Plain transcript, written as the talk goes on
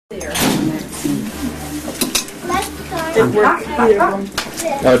Didn't work either of them.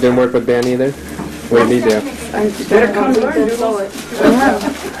 Oh, it didn't work with Ben either? What did he do? Better come learn.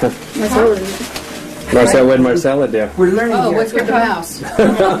 Marcel, what did Marcella do? We're learning. Oh, what's with the mouse?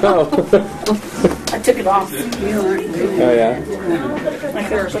 I took it off. Oh, yeah? Yeah,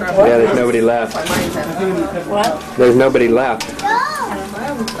 there's nobody left. What? There's nobody left.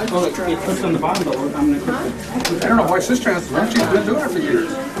 Well, it puts on the bottom, but I don't know why she's transferring. She's been doing it for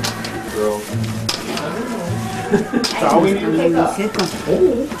years. That's all we need to take off.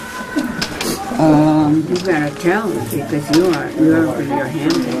 You gotta tell me because you're with your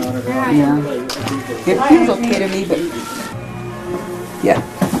hands in. Yeah. It feels okay to me, but yeah.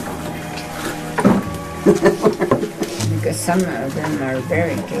 Because some of them are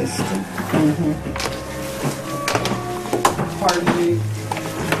very tasty. Pardon me.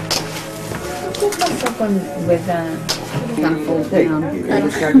 Put something with kind of fold down.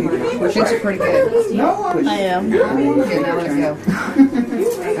 Things are pretty good. I am. Okay, now let's go.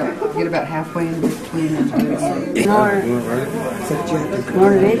 Get about halfway in between and do it again.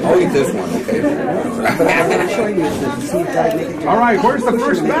 More than I'll eat this one, okay? But I'm going to show you this. See if I make it. All right, where's the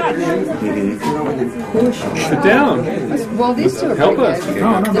first batch? Sit down. Well, these two are Help pretty us. good.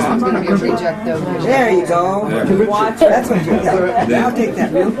 No, This one's going to be a reject, though. There you go. Watch. That's what you got. Now take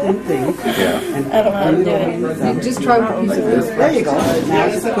that real thin thing. Yeah. I don't know how to do it. Just try with a piece of this. There you go. Now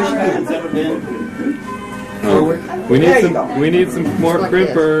just push it in. Oh, we need some more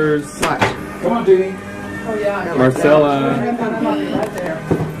crimpers. Watch. Come on, Judy. Marcella.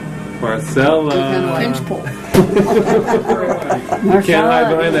 Marcella. Pinch pull. Can't hide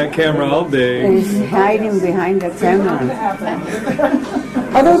behind that camera all day. He's hiding behind the camera.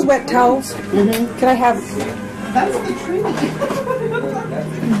 Are those wet towels? Can I have? That's the tree.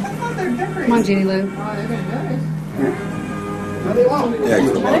 Come on, Jeannie Lou. No, they won't. Yeah, I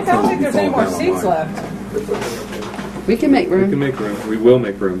don't think there's any more seats left. We can make We room. can make room. We will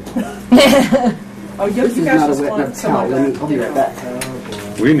make room. Oh, you guys just want some of I'll be right back.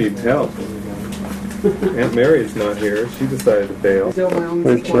 We need help. Aunt Mary's not here. She decided to bail.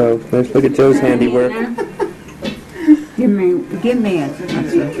 Where's Joe? Let's look at Joe's handiwork. Give me a.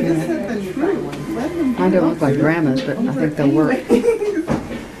 I don't look like grandma's, but I think they'll work.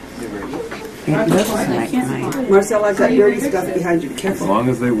 It looks like mine. Marcel, I've got dirty stuff behind you. As Careful. long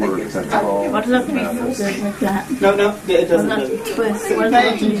as they work, that's all. Why does it have to be folded like that? No, it Doesn't have to twist. Why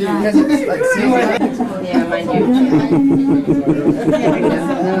does it do that? Because it's like Yeah, mine do.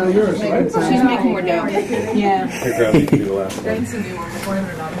 No, yours, right? She's making more dough. Yeah. Here, grab you can do the last one. It's a new one. Before I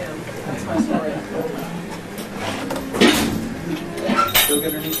put it on him. That's my story. Still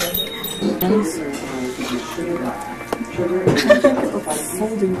get underneath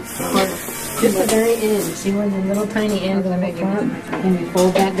Just the very end. See where the little tiny end of the flap? And we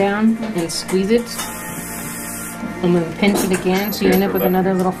fold that down and squeeze it. And then pinch it again so you end up with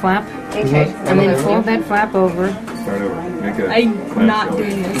another little flap. Okay. And then fold that flap over. Start over. Make a I'm not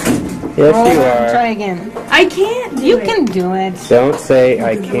doing this. Yes, Roll you it and try are. again. I can't do You it. can do it. Don't say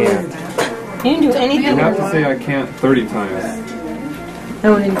I can't. You can do anything. You have to say I can't 30 times.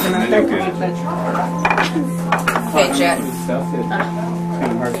 No, it didn't come out. Then you're good. Hey, Jet. Stuff it.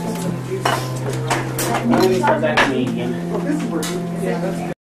 Kind of hard to.